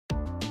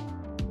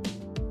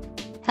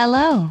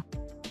Hello!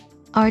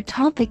 Our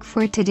topic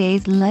for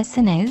today's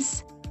lesson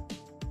is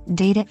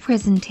data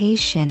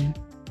presentation.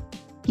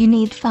 You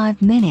need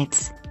 5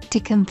 minutes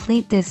to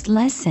complete this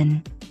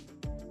lesson.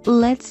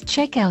 Let's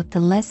check out the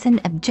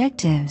lesson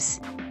objectives.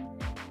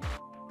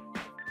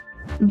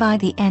 By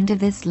the end of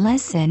this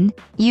lesson,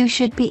 you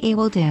should be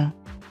able to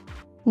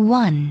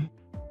 1.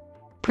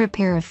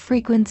 Prepare a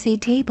frequency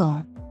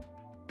table.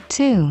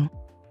 2.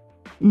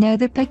 Know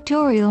the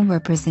pictorial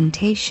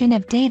representation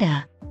of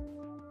data.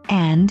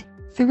 And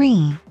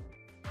 3.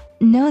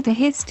 Know the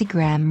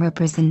histogram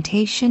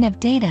representation of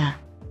data.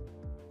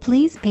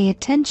 Please pay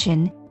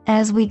attention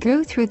as we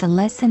go through the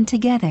lesson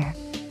together.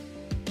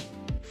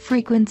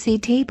 Frequency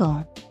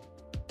table.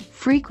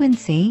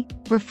 Frequency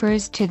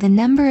refers to the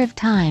number of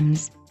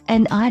times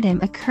an item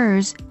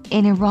occurs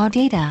in a raw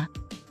data.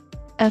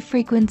 A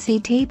frequency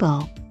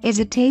table is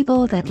a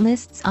table that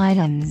lists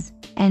items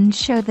and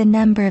shows the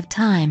number of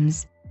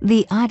times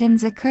the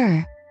items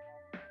occur.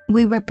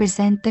 We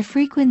represent the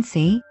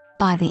frequency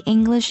by the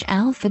English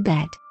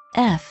alphabet,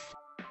 F.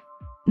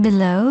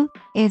 Below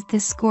is the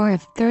score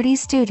of 30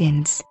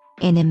 students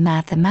in a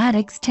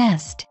mathematics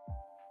test.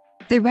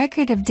 The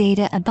record of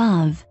data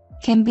above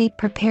can be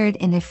prepared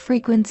in a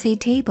frequency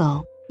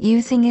table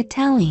using a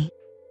tally.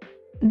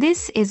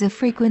 This is a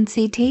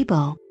frequency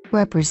table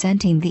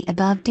representing the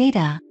above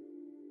data.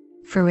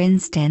 For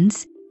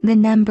instance, the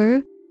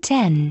number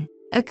 10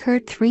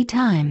 occurred 3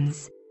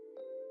 times.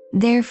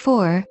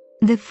 Therefore,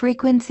 the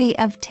frequency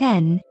of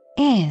 10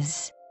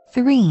 is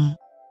 3.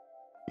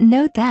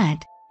 Note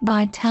that,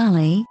 by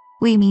tally,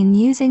 we mean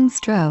using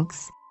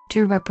strokes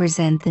to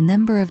represent the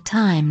number of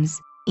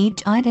times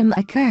each item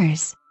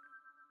occurs.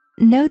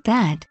 Note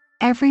that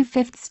every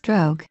 5th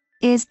stroke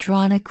is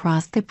drawn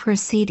across the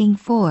preceding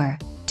 4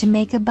 to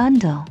make a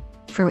bundle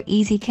for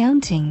easy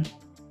counting.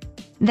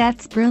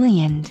 That's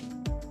brilliant.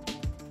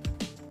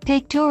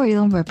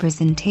 Pictorial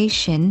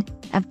representation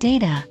of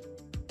data.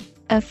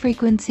 A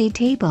frequency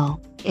table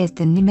is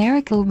the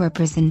numerical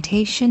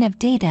representation of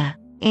data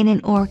in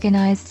an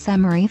organized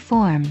summary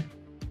form.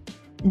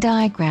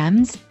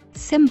 Diagrams,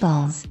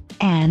 symbols,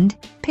 and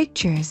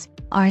pictures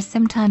are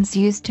sometimes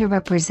used to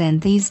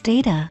represent these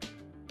data.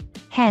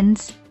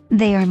 Hence,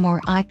 they are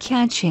more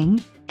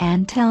eye-catching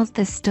and tells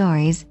the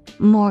stories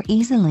more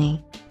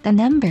easily than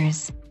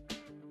numbers.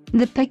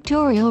 The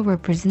pictorial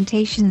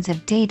representations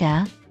of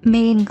data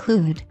may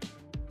include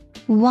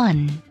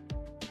 1.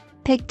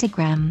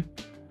 Pictogram.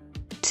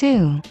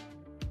 2.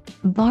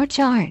 Bar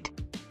chart.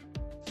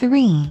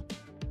 3.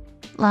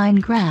 Line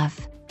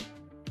graph.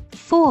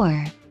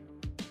 4.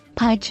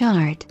 Pie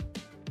chart.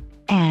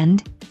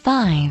 And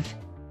 5.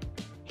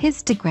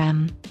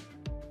 Histogram.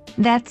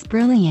 That's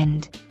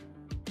brilliant.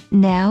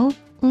 Now,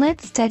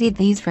 let's study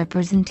these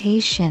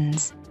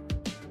representations.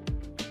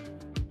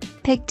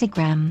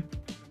 Pictogram.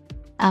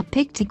 A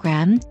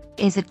pictogram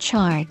is a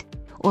chart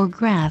or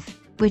graph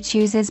which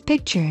uses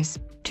pictures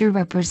to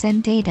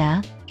represent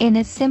data in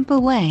a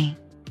simple way.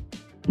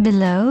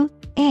 Below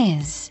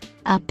is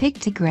a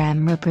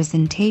pictogram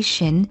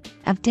representation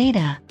of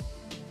data.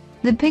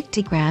 The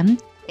pictogram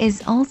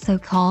is also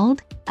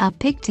called a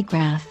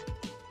pictograph.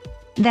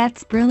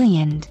 That's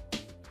brilliant.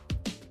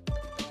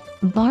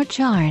 Bar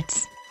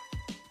charts.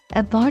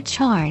 A bar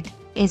chart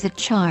is a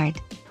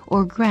chart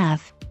or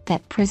graph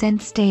that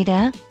presents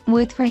data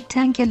with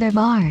rectangular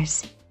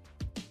bars.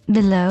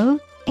 Below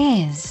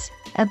is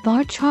a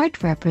bar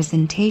chart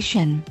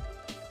representation.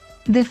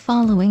 The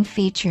following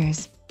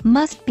features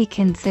must be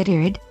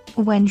considered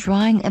when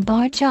drawing a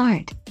bar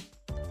chart.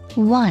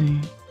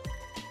 1.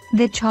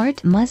 The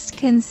chart must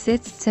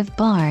consist of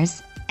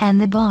bars, and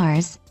the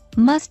bars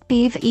must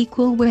be of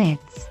equal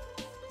widths.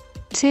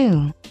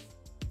 2.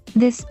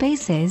 The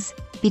spaces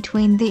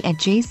between the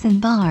adjacent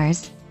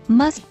bars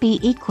must be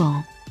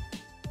equal.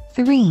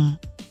 3.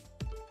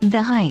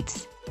 The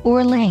heights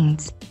or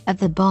lengths of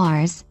the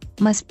bars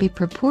must be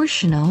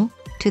proportional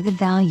to the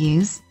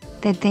values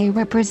that they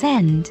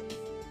represent.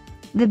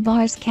 The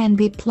bars can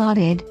be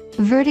plotted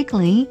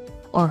vertically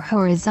or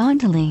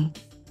horizontally.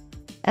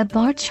 A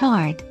bar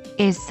chart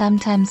is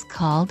sometimes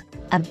called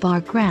a bar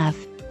graph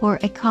or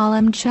a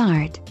column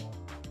chart.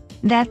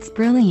 That's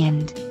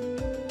brilliant.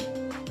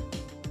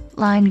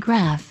 Line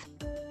graph.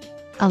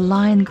 A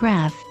line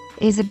graph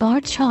is a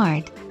bar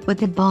chart with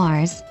the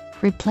bars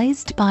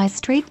replaced by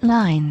straight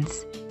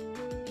lines.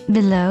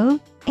 Below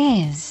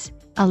is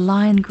a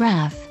line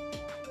graph.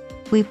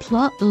 We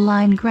plot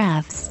line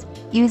graphs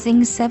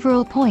using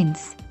several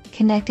points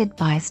connected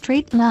by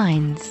straight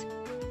lines.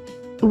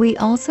 We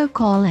also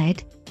call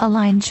it a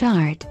line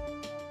chart.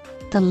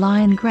 The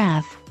line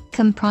graph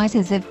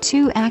comprises of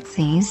 2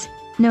 axes,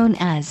 known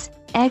as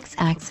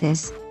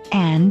x-axis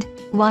and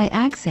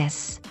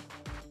y-axis.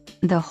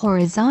 The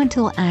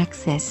horizontal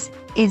axis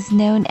is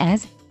known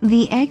as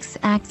the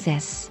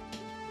x-axis.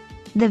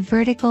 The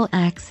vertical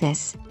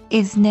axis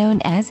is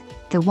known as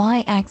the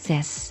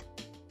y-axis.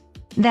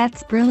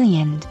 That's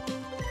brilliant.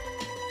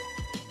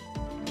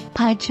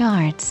 Pie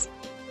charts.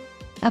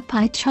 A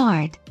pie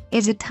chart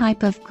is a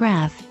type of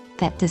graph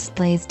that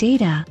displays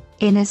data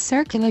in a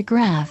circular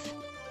graph.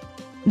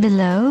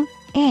 Below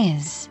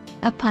is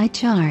a pie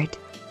chart.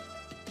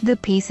 The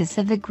pieces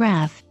of the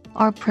graph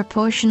are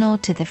proportional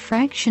to the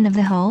fraction of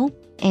the whole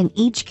in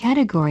each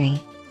category.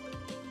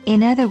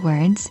 In other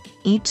words,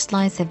 each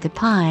slice of the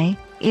pie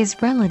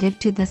is relative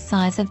to the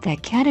size of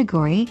that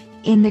category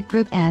in the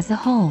group as a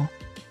whole.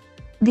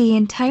 The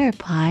entire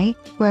pie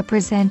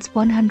represents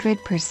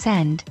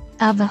 100%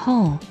 of the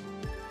whole,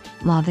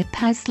 while the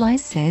pie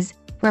slices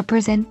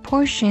represent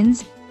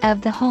portions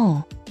of the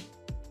whole.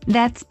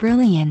 That's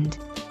brilliant.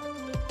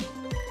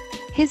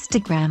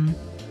 Histogram.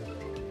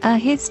 A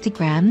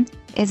histogram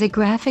is a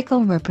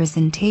graphical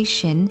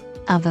representation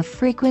of a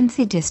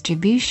frequency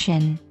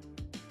distribution.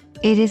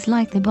 It is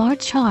like the bar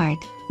chart,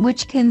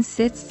 which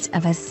consists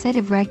of a set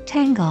of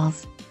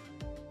rectangles.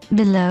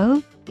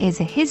 Below is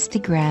a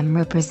histogram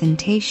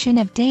representation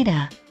of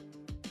data.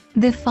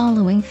 The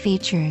following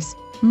features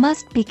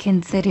must be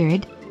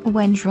considered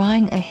when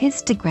drawing a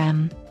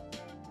histogram.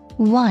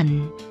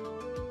 1.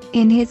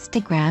 In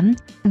histogram,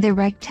 the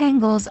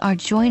rectangles are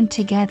joined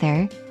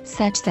together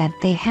such that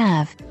they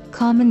have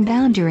common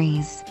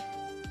boundaries.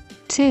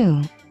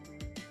 2.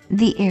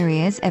 The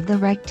areas of the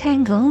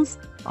rectangles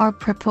are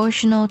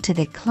proportional to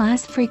the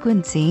class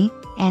frequency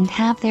and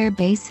have their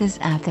bases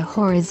at the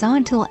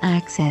horizontal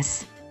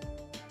axis.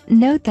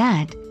 Note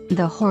that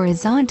the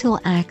horizontal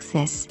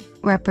axis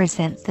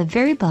represents the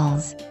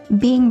variables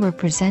being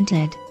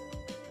represented,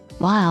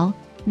 while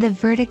the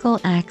vertical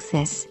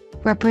axis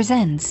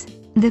represents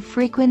the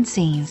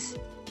frequencies.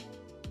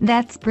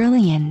 That's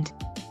brilliant.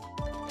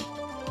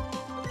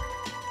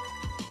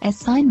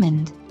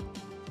 Assignment.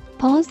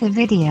 Pause the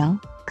video,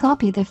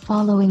 copy the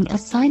following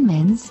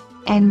assignments,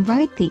 and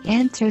write the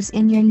answers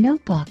in your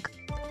notebook.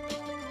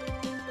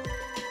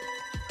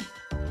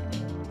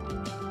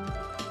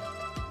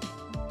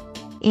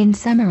 In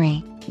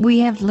summary, we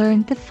have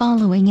learned the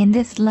following in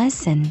this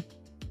lesson.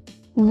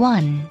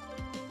 1.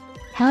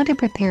 How to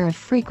prepare a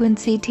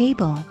frequency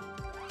table.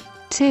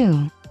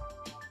 2.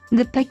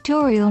 The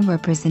pictorial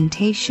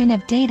representation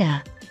of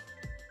data.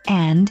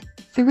 And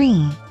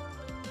 3.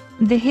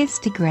 The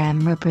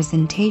histogram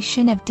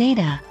representation of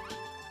data.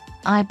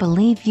 I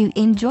believe you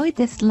enjoyed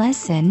this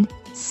lesson.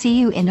 See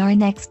you in our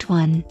next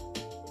one.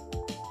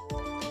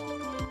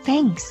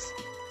 Thanks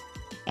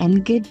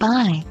and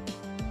goodbye.